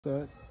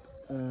So,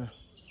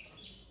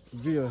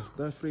 viewers,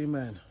 that free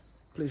man,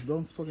 please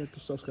don't forget to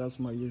subscribe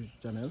to my YouTube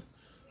channel.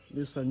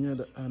 This is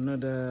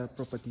another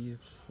property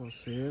for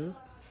sale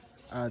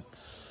at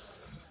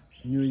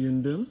New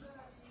Yundum.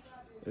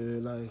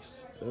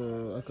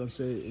 I can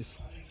say it's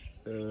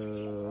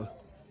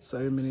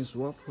 7 minutes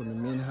walk from the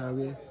main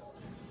highway,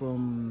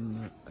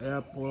 from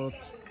airport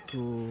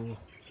to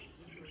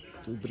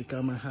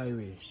Brikama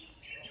Highway.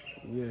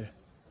 Yeah,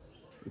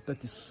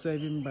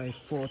 37 by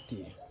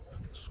 40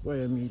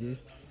 square meter,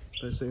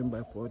 37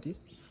 by 40.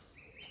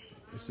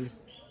 You see,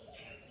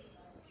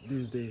 this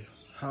is the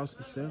house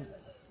itself,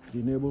 the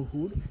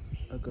neighborhood.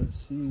 I can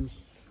see,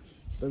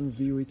 let me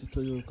view it so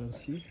you can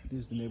see.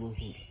 This is the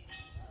neighborhood.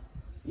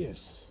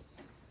 Yes,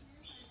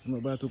 I'm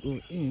about to go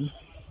in.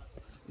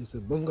 It's a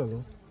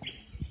bungalow.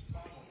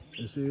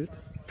 You see it?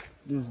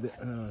 This is the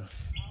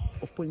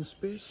open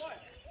space.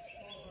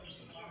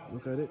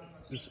 Look at it.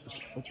 This is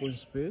open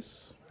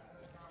space.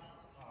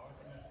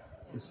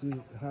 You see,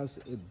 it has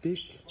a big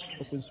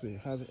open space.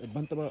 It has a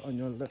bantaba on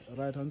your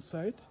right hand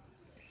side.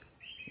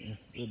 Yeah,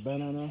 the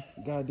banana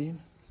garden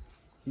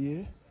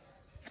here.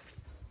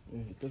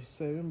 Yeah, it's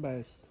 7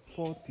 by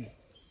 40.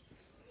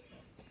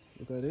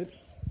 Look at it.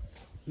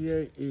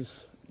 Here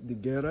is the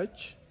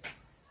garage.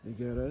 And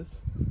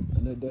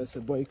then there's a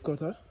boy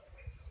cutter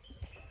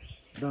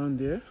down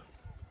there.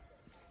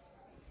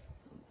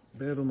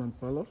 Bedroom and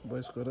parlor,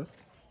 boy cutter.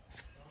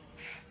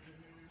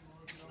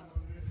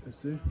 You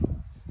see,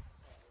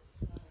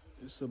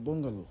 it's a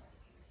bungalow.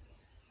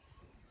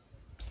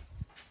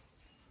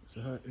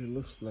 So how it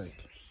looks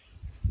like.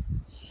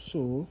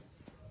 So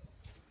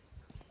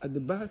at the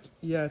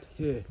backyard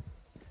here,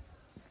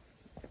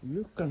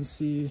 you can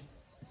see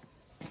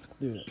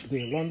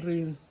the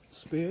laundry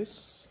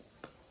space,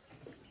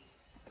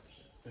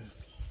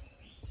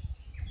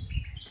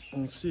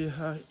 and see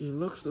how it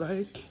looks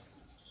like.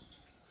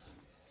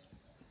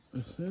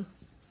 You see?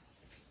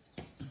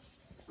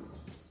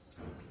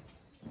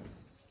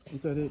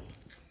 Look at it.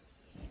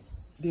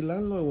 The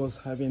landlord was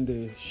having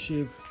the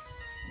sheep,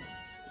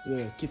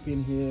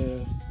 keeping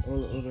here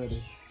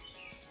already.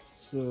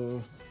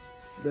 So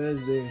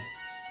there's the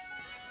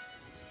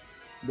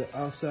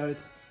outside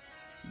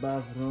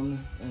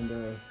bathroom and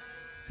the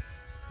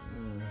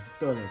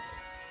toilet,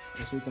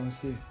 as you can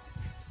see.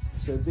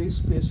 So this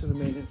space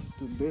remaining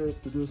to be able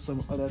to do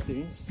some other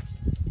things.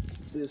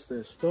 This is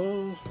the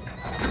store.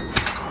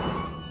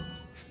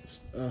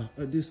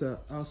 This is the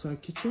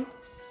outside kitchen.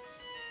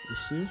 You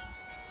see,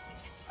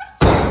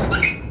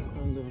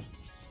 and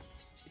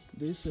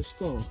this is a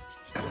store.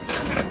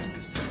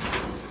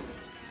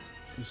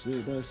 You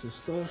see, that's a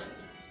store.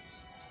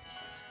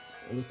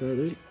 Look at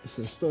it, it's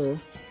a store.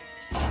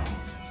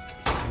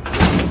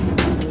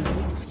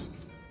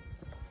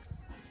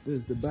 This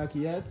is the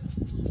backyard.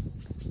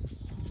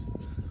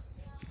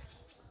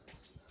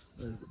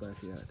 There's the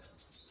backyard.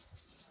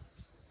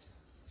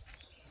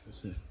 You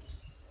see,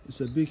 it's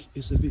a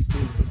big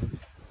thing.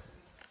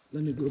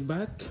 Let me go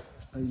back,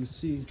 and you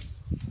see,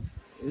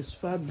 it's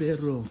 5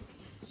 bedroom.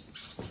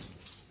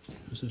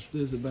 So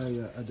there's the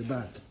backyard at the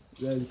back.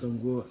 Where you can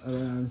go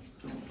around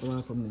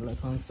from the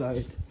left hand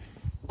side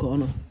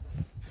corner.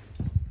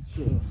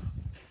 So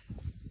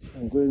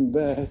I'm going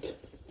back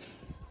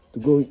to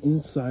go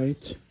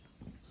inside.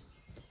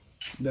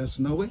 There's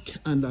Nawek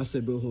and that's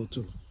a boho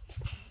too.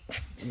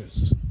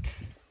 Yes.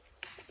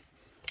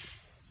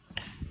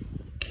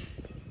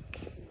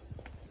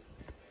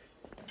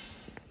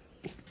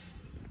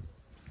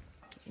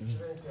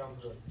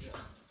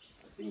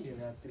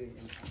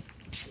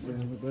 We're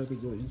about to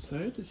go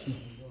inside.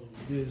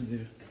 There's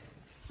the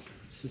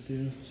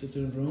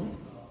sitting room,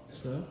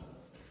 sir.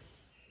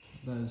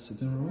 That's the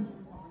sitting room.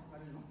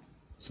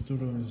 Sitting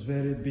room is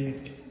very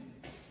big.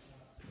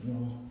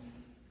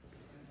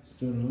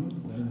 Sitting room.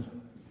 Then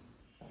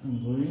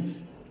I'm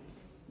going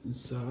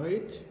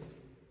inside.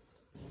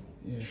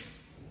 Yeah.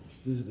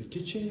 This is the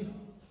kitchen.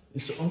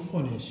 It's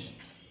unfurnished.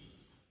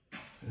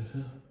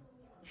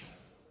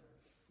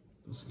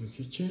 This is the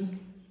kitchen.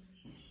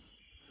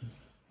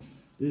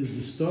 This is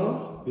the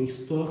store. Big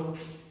store.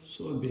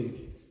 So big.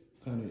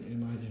 Can you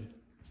imagine?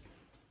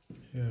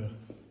 Yeah.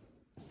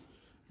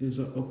 This is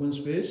an open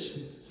space,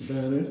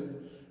 dining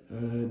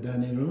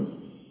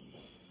room,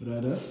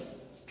 rather.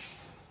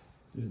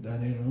 This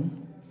dining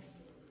room.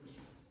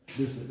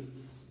 This is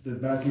the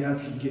backyard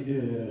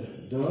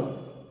door.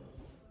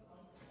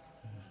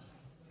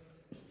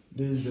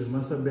 This is the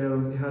master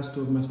bedroom. It has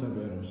 2 master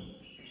bedrooms.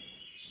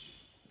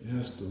 It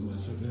has 2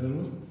 master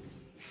bedrooms.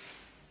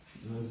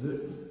 That's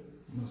it.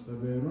 Master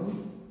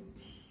bedroom.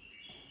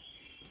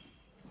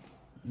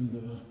 And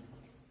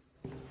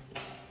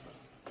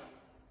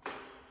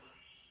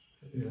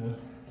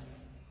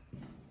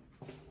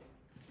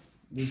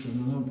this is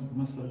another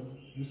master.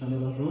 This is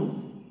another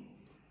room.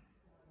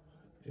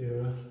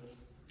 Yeah.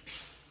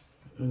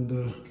 And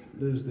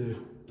there's the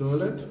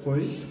toilet for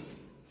it.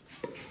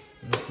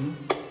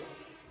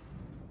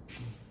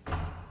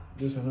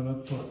 There's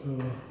another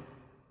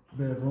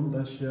bedroom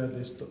that shares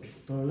this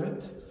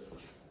toilet.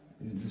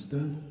 You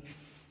understand?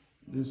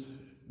 This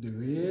The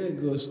way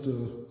goes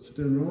to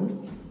sitting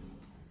room.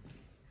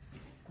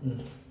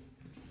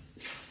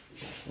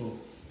 Oh,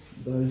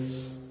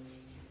 there's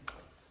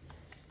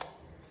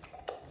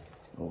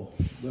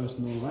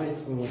no light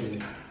over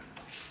there.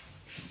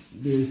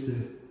 There's the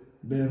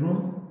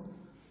bedroom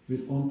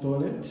with own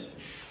toilet.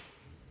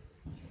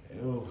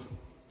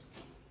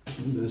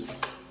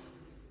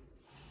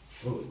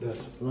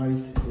 That's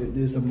right.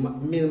 There's a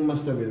main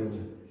master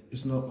bedroom.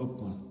 It's not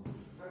open.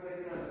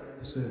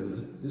 So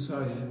this is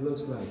how it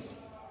looks like.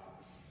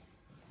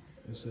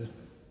 It's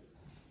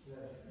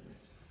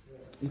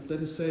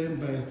 37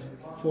 by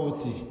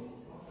 40.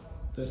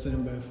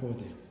 37 by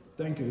 40.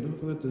 Thank you. Don't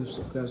forget to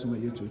subscribe to my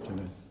YouTube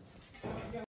channel.